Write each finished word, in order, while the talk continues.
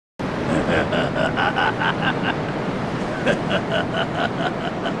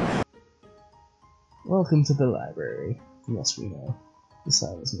Welcome to the library. Yes, we know. The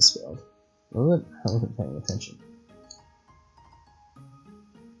sign was misspelled. Will it? I wasn't paying attention.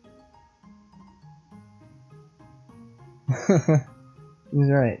 He's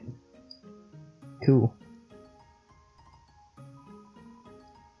right. Cool.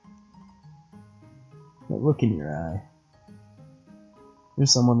 That look in your eye. You're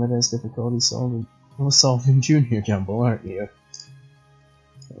someone that has difficulty solving junior jumble, aren't you?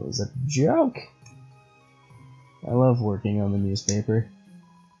 That was a joke! I love working on the newspaper.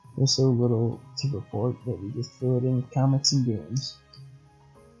 There's so little to report that we just fill it in with comics and games.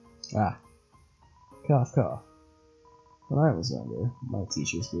 Ah. Cough cough. When I was younger, my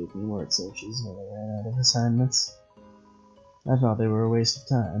teachers gave me word searches when they ran out of assignments. I thought they were a waste of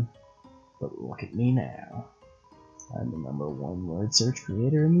time. But look at me now. I'm the #1 word search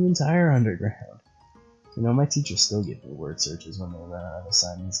creator in the entire underground. You know, my teachers still give me word searches when they run out of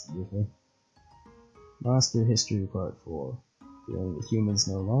assignments to give me. Monster History Part 4. Feeling the humans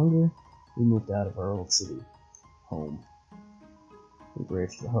no longer, we moved out of our old city. Home. We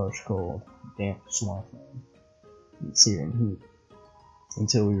braved the harsh cold, damp swampland, and searing heat,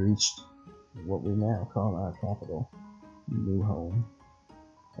 until we reached what we now call our capital, New Home.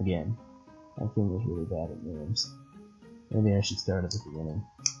 Again, my finger's really bad at names. Maybe I should start at the beginning.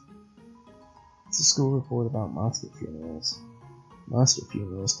 It's a school report about monster funerals. Monster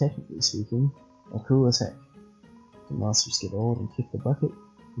funerals, technically speaking, are cool as heck. When monsters get old and kick the bucket,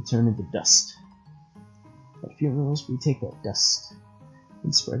 they turn into dust. At funerals, we take that dust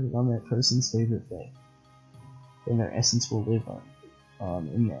and spread it on that person's favorite thing. Then their essence will live on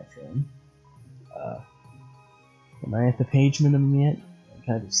in that thing. Am I at the page minimum yet? I'm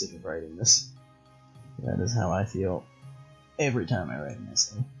kind of sick of writing this. That is how I feel every time I write an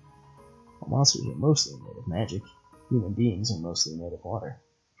essay. While monsters are mostly made of magic, human beings are mostly made of water.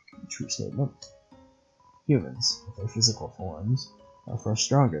 A true statement. Humans, with their physical forms, are far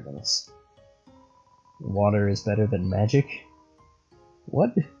stronger than us. Water is better than magic?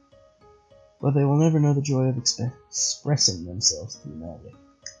 What? But they will never know the joy of expressing themselves through magic.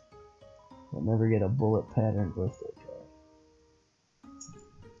 They'll never get a bullet pattern birthday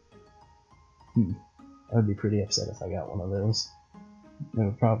card. I'd be pretty upset if I got one of those. It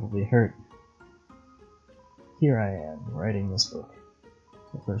would probably hurt. Here I am, writing this book.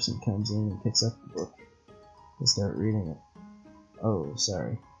 The person comes in and picks up the book. They start reading it. Oh,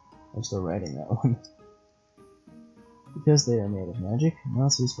 sorry. I'm still writing that one. Because they are made of magic,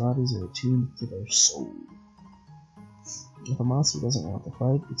 monsters' bodies are attuned to their soul. If a monster doesn't want to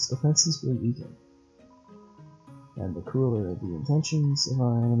fight, its defenses will weaken. And the crueler the intentions of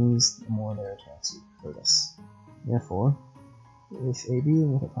our enemies, the more their attacks will hurt us. Therefore, if a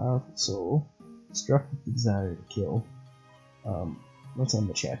being with a powerful soul, struck with the desire to kill, let's end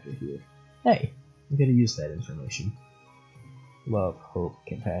the chapter here. Hey, I gotta use that information. Love, hope,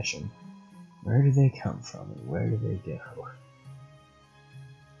 compassion. Where do they come from and where do they go?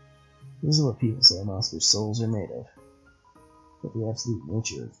 This is what people say monsters' souls are made of. But the absolute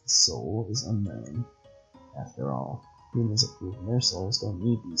nature of the soul is unknown. After all, humans have proven their souls don't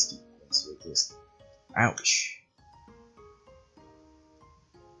need these two things to exist. Ouch!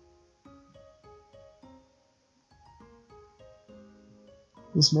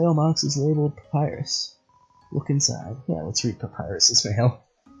 This mailbox is labeled Papyrus. Look inside. Yeah, let's read Papyrus's mail.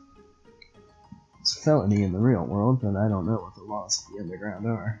 It's a felony in the real world, but I don't know what the laws of the underground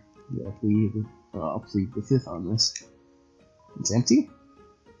are. I'll plead the fifth on this. It's empty?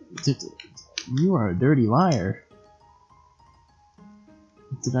 You are a dirty liar.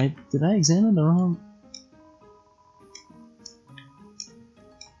 Did I examine the wrong?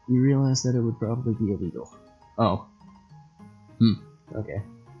 You realize that it would probably be illegal. Oh. Okay.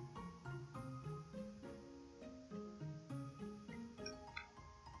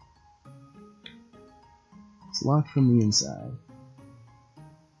 It's locked from the inside.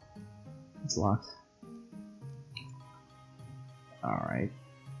 It's locked. Alright.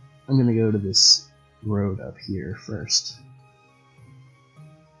 I'm gonna go to this road up here first.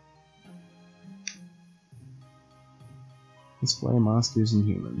 Let's play monsters and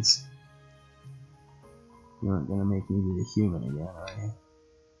humans. You aren't gonna make me be a human again, are you?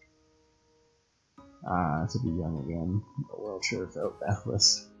 Ah, to be young again. The world sure felt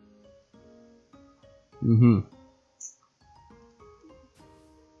boundless.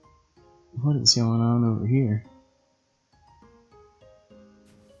 What is going on over here?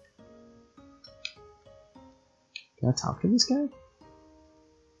 Can I talk to this guy?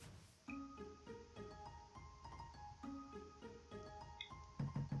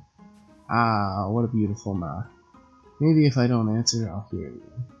 Ah, what a beautiful knock. Maybe if I don't answer, I'll hear you.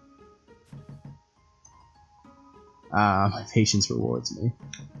 Ah, my patience rewards me.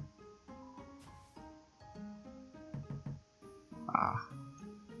 Ah.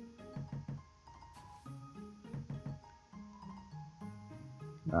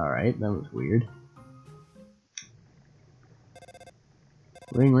 Alright, that was weird.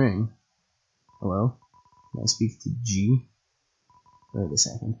 Ring ring. Hello? Can I speak to G? Wait a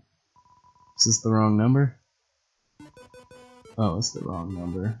second. Is this the wrong number? Oh, it's the wrong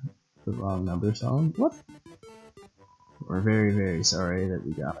number. The wrong number song? What? We're very, very sorry that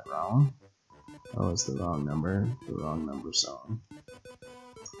we got it wrong. Oh, it's the wrong number song.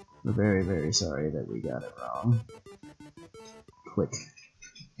 We're very, very sorry that we got it wrong. Click.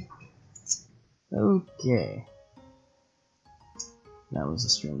 Okay. That was a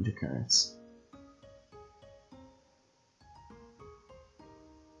strange occurrence.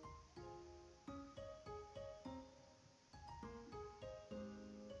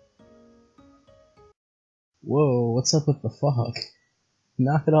 Whoa, what's up with the fog?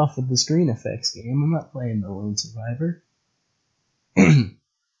 Knock it off with the screen effects game. I'm not playing the Lone Survivor. I've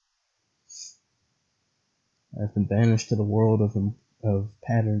been banished to the world of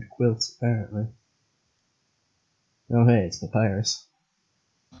patterned quilts, apparently. Oh hey, it's Papyrus.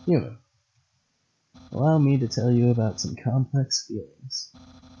 Human. Allow me to tell you about some complex feelings.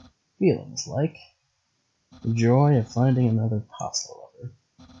 Feelings like the joy of finding another pasta lover,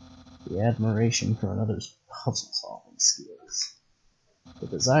 the admiration for another's puzzle-solving skills, the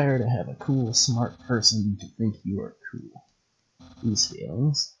desire to have a cool, smart person to think you are cool. These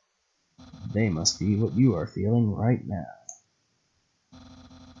feelings, they must be what you are feeling right now.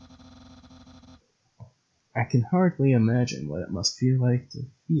 I can hardly imagine what it must feel like to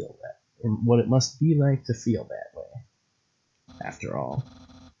feel that, and what it must be like to feel that way. After all,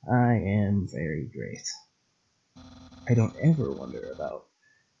 I am very great. I don't ever wonder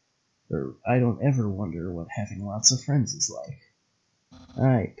what having lots of friends is like.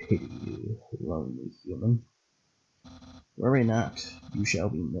 I pity you, lonely human. Worry not, you shall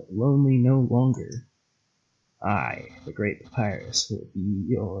be lonely no longer. I, the great Papyrus, will be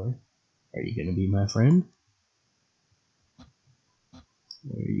your... Are you gonna be my friend?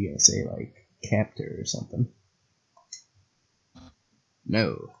 Or are you gonna say, like, captor or something?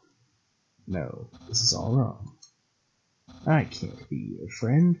 No. No, this is all wrong. I can't be your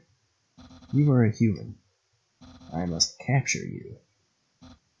friend. You are a human. I must capture you.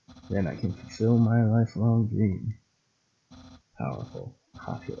 Then I can fulfill my lifelong dream. Powerful,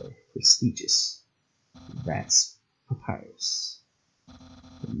 popular, prestigious. That's Papyrus,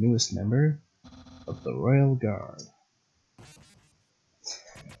 the newest member of the Royal Guard.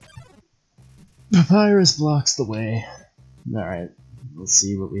 Papyrus blocks the way. Alright, let's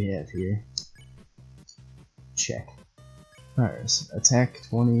see what we have here. Check. Papyrus, attack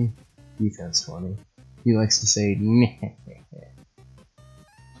 20, defense 20. He likes to say neh.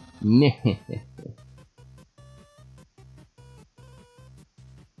 Neh.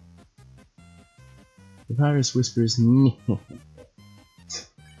 Papyrus whispers neh.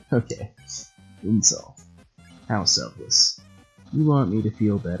 Okay. Insult. How selfless. You want me to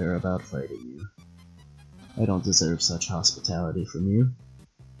feel better about fighting you. I don't deserve such hospitality from you.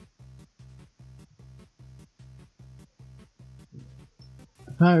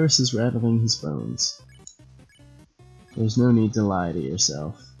 Papyrus is rattling his bones. There's no need to lie to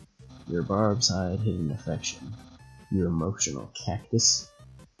yourself. Your barbs hide hidden affection. You emotional cactus.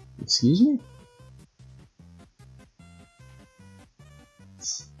 Excuse me?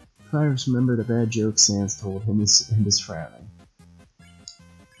 Papyrus remembered a bad joke Sans told him and is frowning.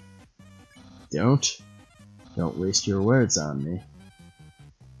 Don't waste your words on me.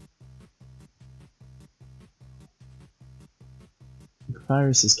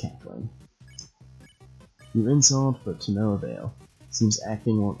 Papyrus is cackling. You insult, but to no avail. Seems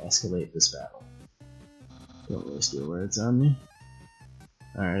acting won't escalate this battle. Don't waste your words on me.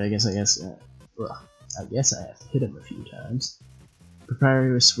 Alright, I guess I have to hit him a few times.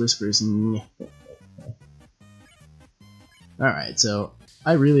 Papyrus whispers, nyeh. Alright, so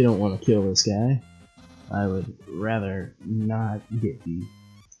I really don't want to kill this guy. I would rather not get the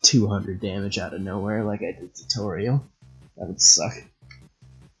 200 damage out of nowhere like I did tutorial. That would suck.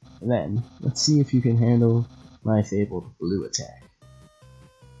 Then, let's see if you can handle my fabled blue attack.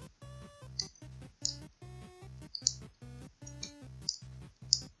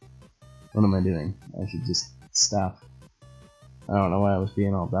 What am I doing? I should just stop. I don't know why I was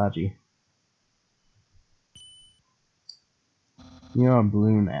being all dodgy. You're on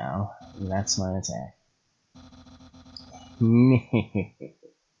blue now, and that's my attack.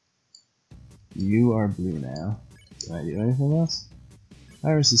 You are blue now. Can I do anything else?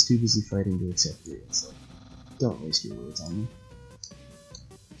 Papyrus is too busy fighting to accept your insult. Don't waste your words on me.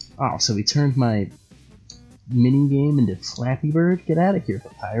 Oh, so he turned my mini-game into Flappy Bird? Get out of here,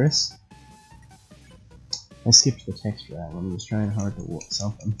 Papyrus. I skipped the text route when he was trying hard to whoop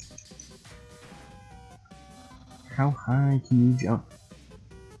something. How high can you jump?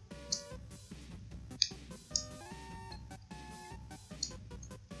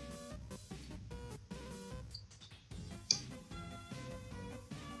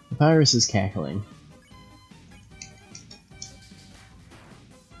 Papyrus is cackling.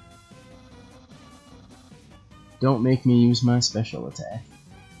 Don't make me use my special attack.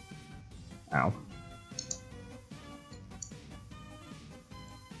 Ow.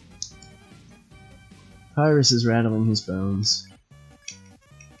 Papyrus is rattling his bones.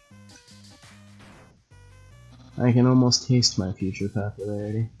 I can almost taste my future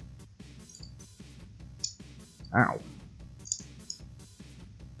popularity. Ow.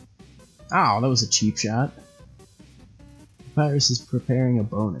 Ow, that was a cheap shot. Papyrus is preparing a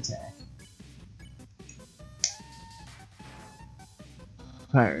bone attack.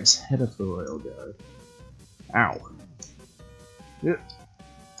 Papyrus, head of the Royal Guard. Ow.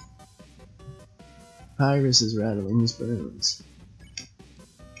 Papyrus is rattling his bones.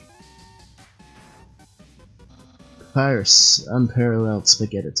 Papyrus, unparalleled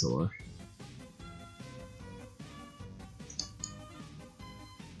Skele-Tons.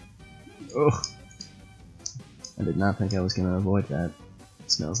 Ugh. I did not think I was gonna avoid that.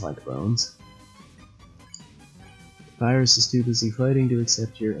 It smells like bones. Papyrus is too busy fighting to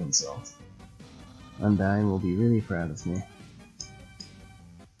accept your insult. Undyne will be really proud of me.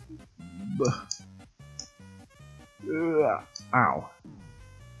 Ow.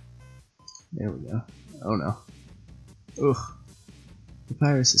 There we go. Oh no. Ugh.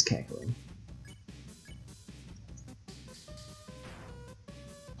 Papyrus is cackling.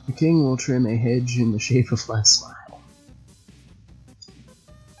 The king will trim a hedge in the shape of my smile.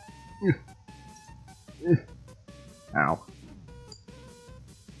 Ow.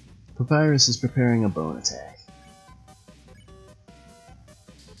 Papyrus is preparing a bone attack.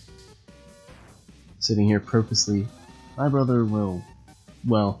 Sitting here purposely, my brother will,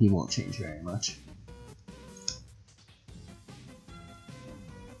 well, he won't change very much.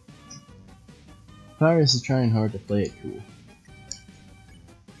 Papyrus is trying hard to play it cool.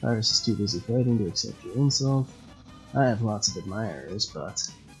 Papyrus is too busy fighting to accept your insult. I have lots of admirers, but...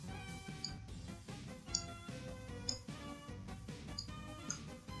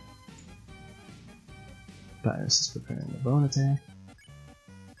 Papyrus is preparing a bone attack.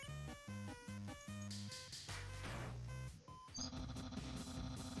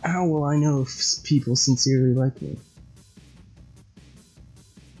 How will I know if people sincerely like me?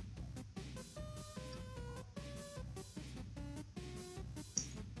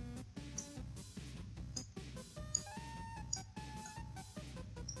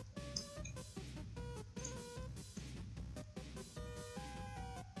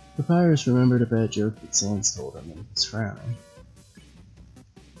 Papyrus remembered a bad joke that Sans told him and he was frowning.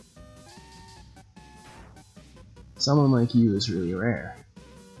 Someone like you is really rare.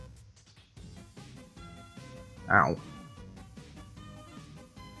 Ow.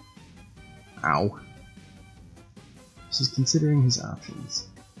 Ow. This is considering his options.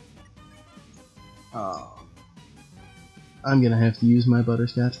 Oh. I'm gonna have to use my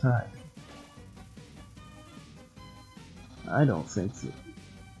butterscotch pie. I don't think that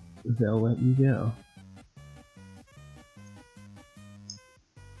they'll let you go.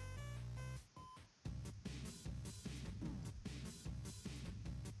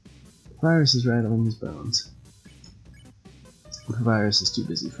 Papyrus is rattling his bones. Papyrus is too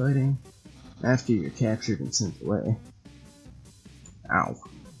busy fighting. After you're captured and sent away. Ow.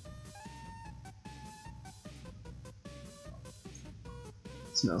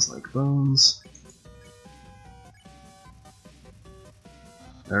 Smells like bones.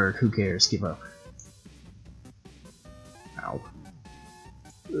 Or who cares, give up. Ow.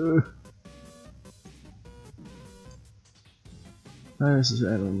 Ugh. Papyrus is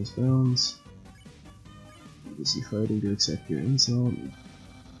rattling his bones. Busy fighting to accept your insult.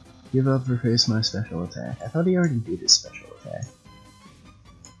 Give up or face my special attack. I thought he already did his special attack.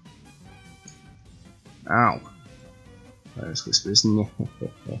 Ow. Papyrus whispers, "Can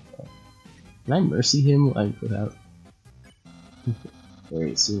I mercy him, like, without..."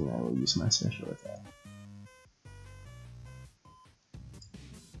 Very soon I will use my special attack.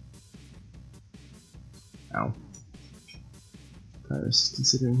 Ow. Papyrus is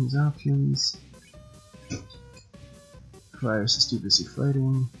considering his options. Papyrus is too busy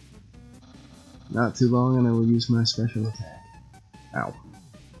fighting. Not too long and I will use my special attack. Ow.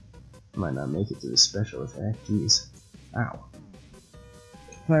 Might not make it to the special attack, jeez. Ow.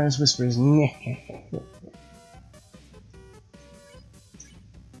 Papyrus whispers, "Nyeh."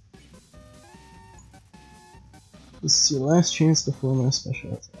 This is your last chance before my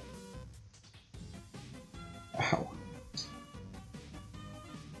special attack. Ow.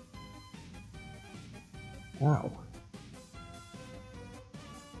 Ow.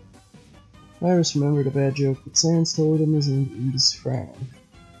 Papyrus remembered a bad joke that Sans told him as he eat his frown.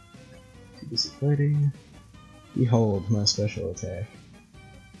 Too busy fighting. Behold my special attack.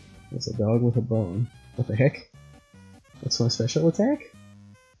 It's a dog with a bone. What the heck? That's my special attack?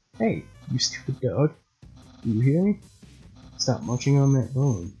 Hey, you stupid dog. Do you hear me? Stop munching on that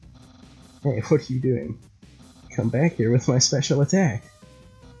bone. Hey, what are you doing? Come back here with my special attack.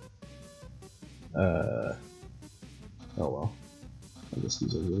 Oh well. I'll just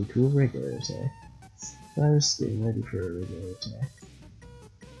use a really cool regular attack. Papyrus getting ready for a regular attack.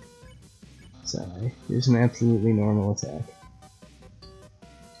 Sigh. Here's an absolutely normal attack.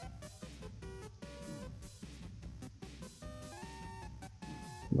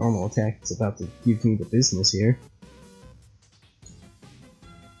 Normal attack is about to give me the business here.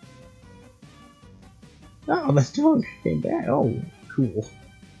 Oh, the dog came back. Oh, cool.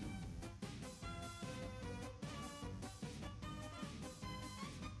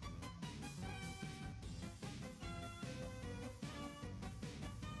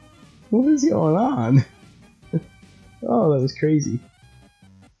 What is going on? Oh, that was crazy.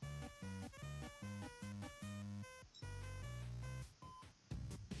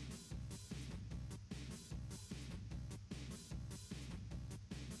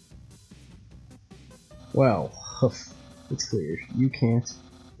 Well, it's clear. You can't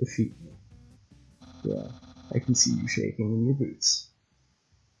defeat me. Yeah, I can see you shaking in your boots.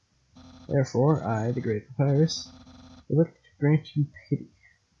 Therefore, I, the great Papyrus, elect to grant you pity.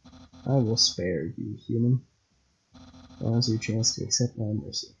 I will spare you, human. Now's your chance to accept my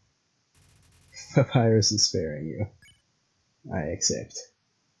mercy. Papyrus is sparing you. I accept.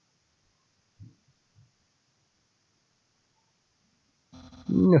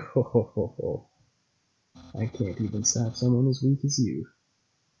 No, I can't even stop someone as weak as you.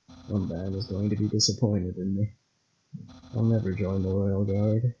 Undyne is going to be disappointed in me. I'll never join the Royal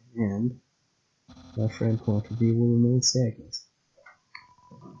Guard, and my friend Quantity will remain stagnant.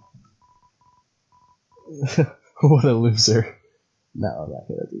 What a loser. No, I'm not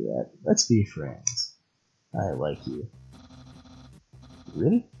gonna do that. Let's be friends. I like you.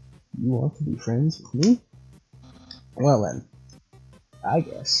 Really? You want to be friends with me? Well then, I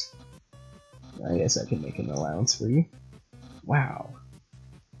guess I can make an allowance for you. Wow.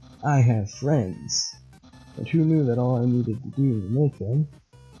 I have friends. And who knew that all I needed to do to make them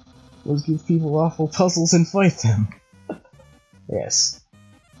was give people awful puzzles and fight them? Yes.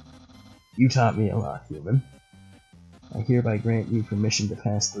 You taught me a lot, human. I hereby grant you permission to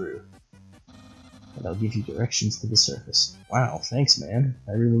pass through. And I'll give you directions to the surface. Wow, thanks man.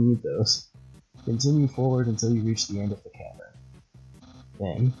 I really need those. Continue forward until you reach the end of the cavern.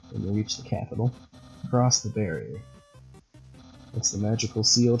 Then, when you reach the capital, cross the barrier. It's the magical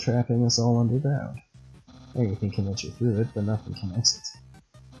seal trapping us all underground. Anything can enter through it, but nothing can exit.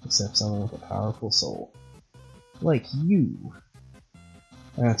 Except someone with a powerful soul. Like you!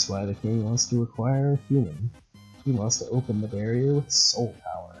 That's why the king wants to acquire a human. He wants to open the barrier with soul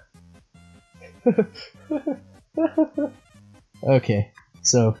power. Okay,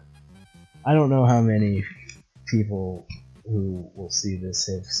 so I don't know how many people who will see this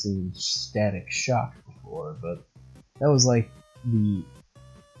have seen Static Shock before, but that was like that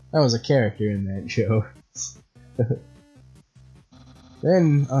was a character in that show.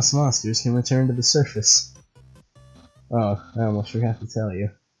 Then us monsters can return to the surface. Oh, I almost forgot to tell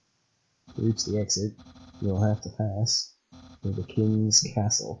you. To reach the exit, you'll have to pass through the king's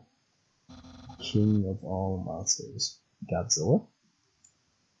castle. King of all monsters. Godzilla?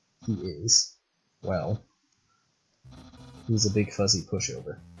 He is. Well, he's a big fuzzy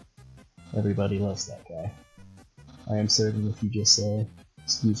pushover. Everybody loves that guy. I am certain if you just say,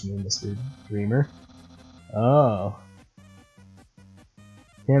 "Excuse me, Mr. Dreamer." Oh.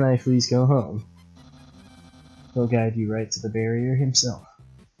 Can I please go home? He'll guide you right to the barrier himself.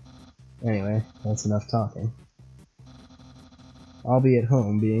 Anyway, that's enough talking. I'll be at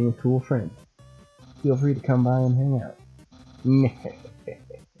home being a cool friend. Feel free to come by and hang out.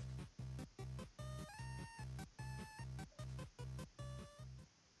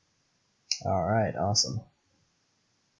 Alright, awesome.